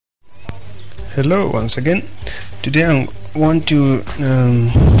Hello once again. Today I want to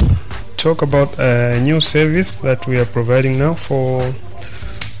talk about a new service that we are providing now for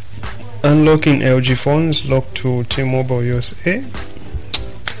unlocking LG phones locked to T-Mobile USA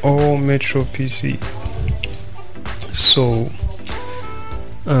or Metro PC. So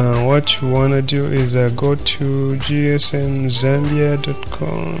what you want to do is go to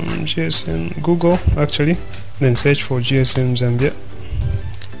gsmzambia.com, gsm Google actually, then search for GSM Zambia.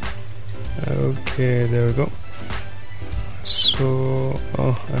 Okay, there we go. So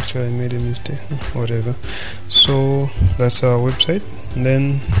actually I made a mistake, whatever. So that's our website, and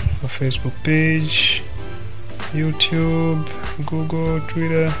then a Facebook page, YouTube, Google,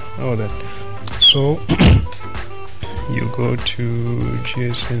 Twitter, all that. So you go to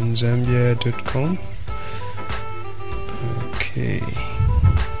gsmzambia.com. okay,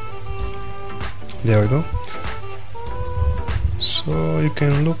 there we go. So you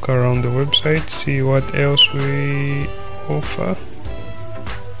can look around the website, see what else we offer.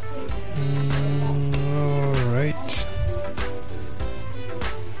 Alright.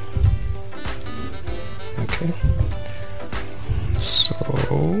 Okay. So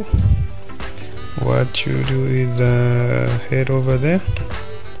what you do is head over there,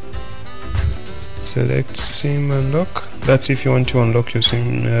 select SIM unlock. That's if you want to unlock your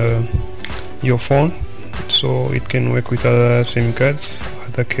SIM, your phone, so it can work with other SIM cards,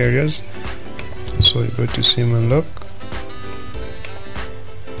 other carriers. So you go to SIM unlock,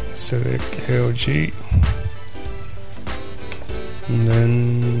 select LG, and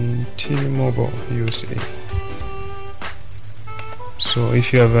then T-Mobile USA. So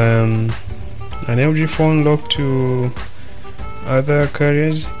if you have an LG phone locked to other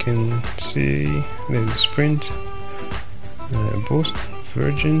carriers, you can see there's Sprint, Boost,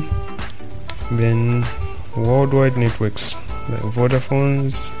 Virgin, then worldwide networks like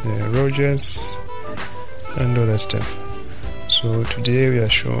Vodafone's, Rogers, and all that stuff. So today we are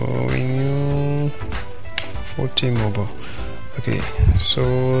showing you for T-Mobile. Okay,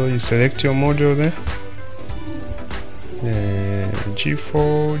 so you select your model there,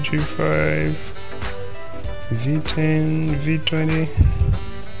 G4, G5, V10, V20.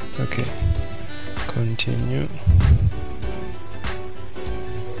 Okay, continue.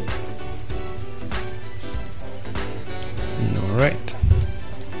 Alright,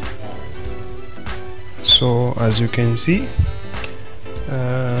 so as you can see,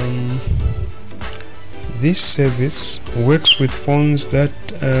 this service works with phones that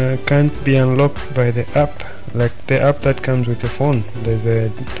can't be unlocked by the app, like the app that comes with the phone. There's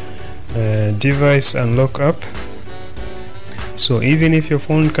a device unlock app. So even if your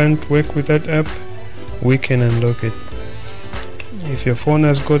phone can't work with that app, we can unlock it. If your phone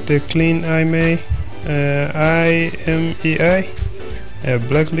has got a clean IMEI, a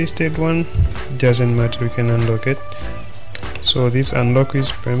blacklisted one, doesn't matter, we can unlock it. So this unlock is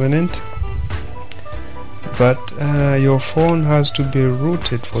permanent, but your phone has to be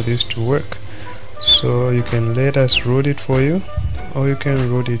rooted for this to work. So you can let us root it for you, or you can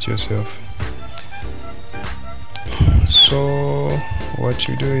root it yourself. So what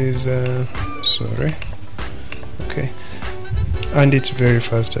you do is okay, and it's very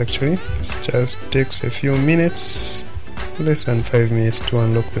fast actually. It just takes a few minutes, less than 5 minutes to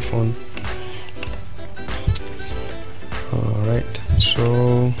unlock the phone. Alright,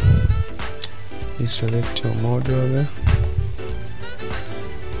 so you select your model there,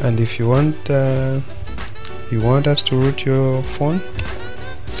 and if you want us to root your phone,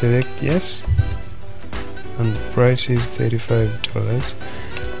 select yes, and the price is $35.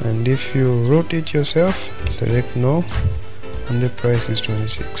 And if you root it yourself, select no, and the price is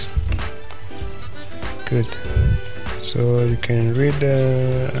 $26. Good. So you can read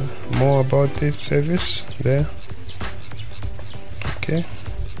more about this service there. Okay.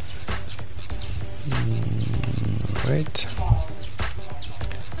 Right.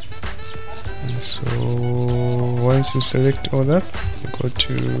 And so once you select all that, you go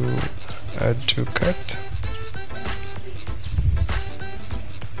to add to cart.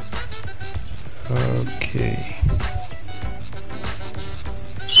 Okay,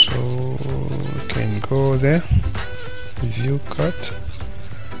 so you can go there, view cart,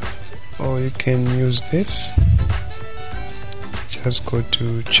 or you can use this, just go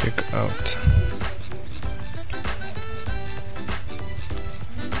to check out.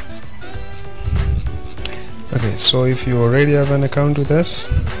 Okay, so if you already have an account with us,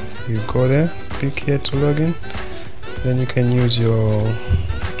 you go there, click here to log in, then you can use your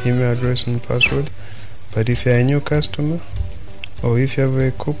email address and password. But if you're a new customer, or if you have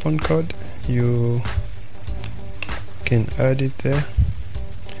a coupon code, you can add it there.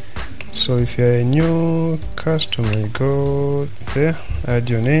 So if you're a new customer, you go there, add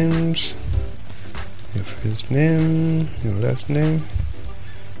your names, your first name, your last name,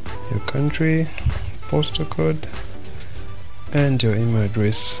 your country, postal code, and your email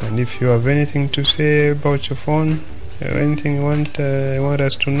address. And if you have anything to say about your phone, or anything you want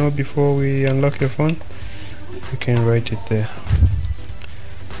us to know before we unlock your phone, you can write it there.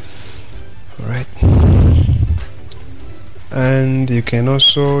 Alright. And you can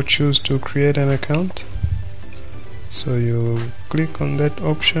also choose to create an account. So you click on that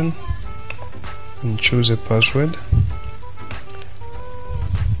option and choose a password.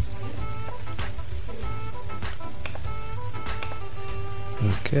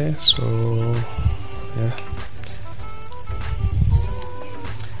 Okay, so yeah.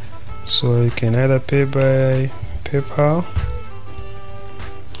 So you can either pay by PayPal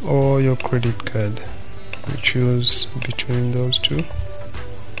or your credit card. You choose between those two.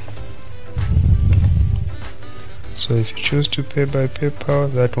 So if you choose to pay by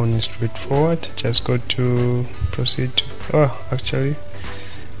PayPal, that one is straightforward. Just go to proceed to, actually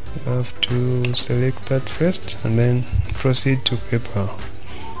you have to select that first and then proceed to PayPal,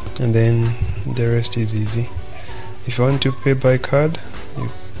 and then the rest is easy. If you want to pay by card,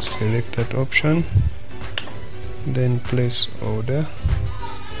 you select that option, then place order.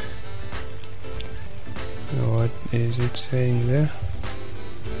 What is it saying there?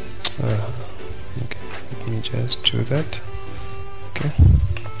 Okay, let me just do that. Okay.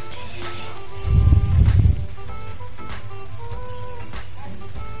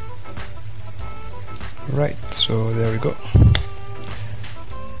 Right, so there we go.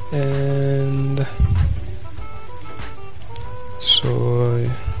 And so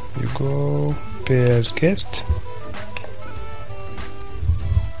you go pay as guest.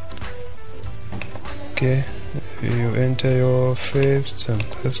 Okay, you enter your first and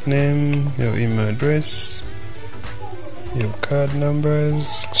last name, your email address, your card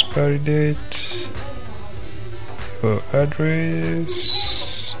numbers, expiry date, your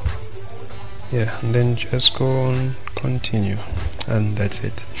address, yeah, and then just go on continue, and that's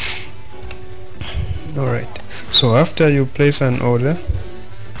it. Alright, so after you place an order,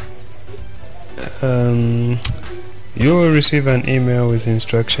 you will receive an email with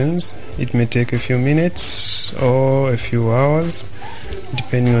instructions. It may take a few minutes or a few hours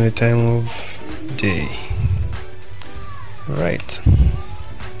depending on the time of day. Right,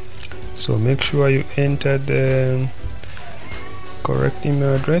 so make sure you enter the correct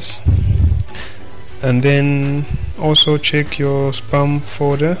email address, and then also check your spam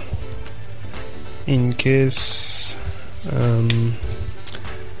folder in case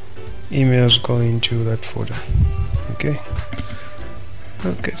emails go into that folder.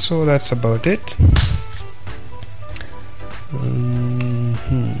 Okay, so that's about it.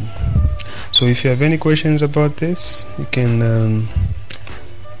 So if you have any questions about this, you can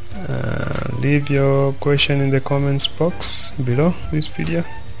leave your question in the comments box below this video,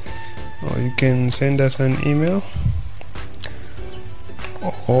 or you can send us an email,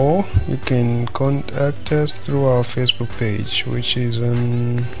 or you can contact us through our Facebook page, which is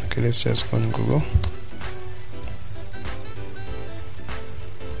on, okay, let's just go on Google,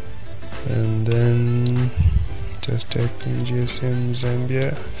 and then just type in GSM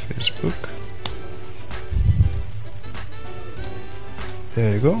Zambia Facebook.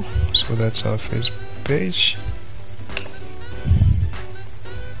 There you go. So that's our Facebook page.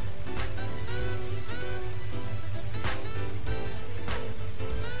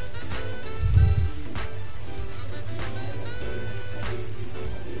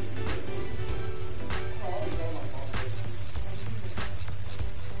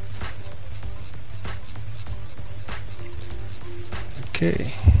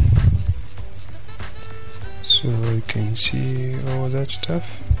 Okay, so you can see all that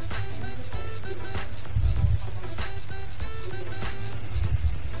stuff.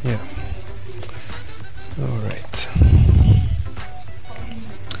 Yeah, alright,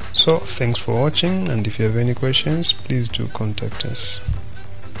 so thanks for watching, and if you have any questions, please do contact us.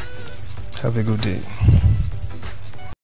 Have a good day.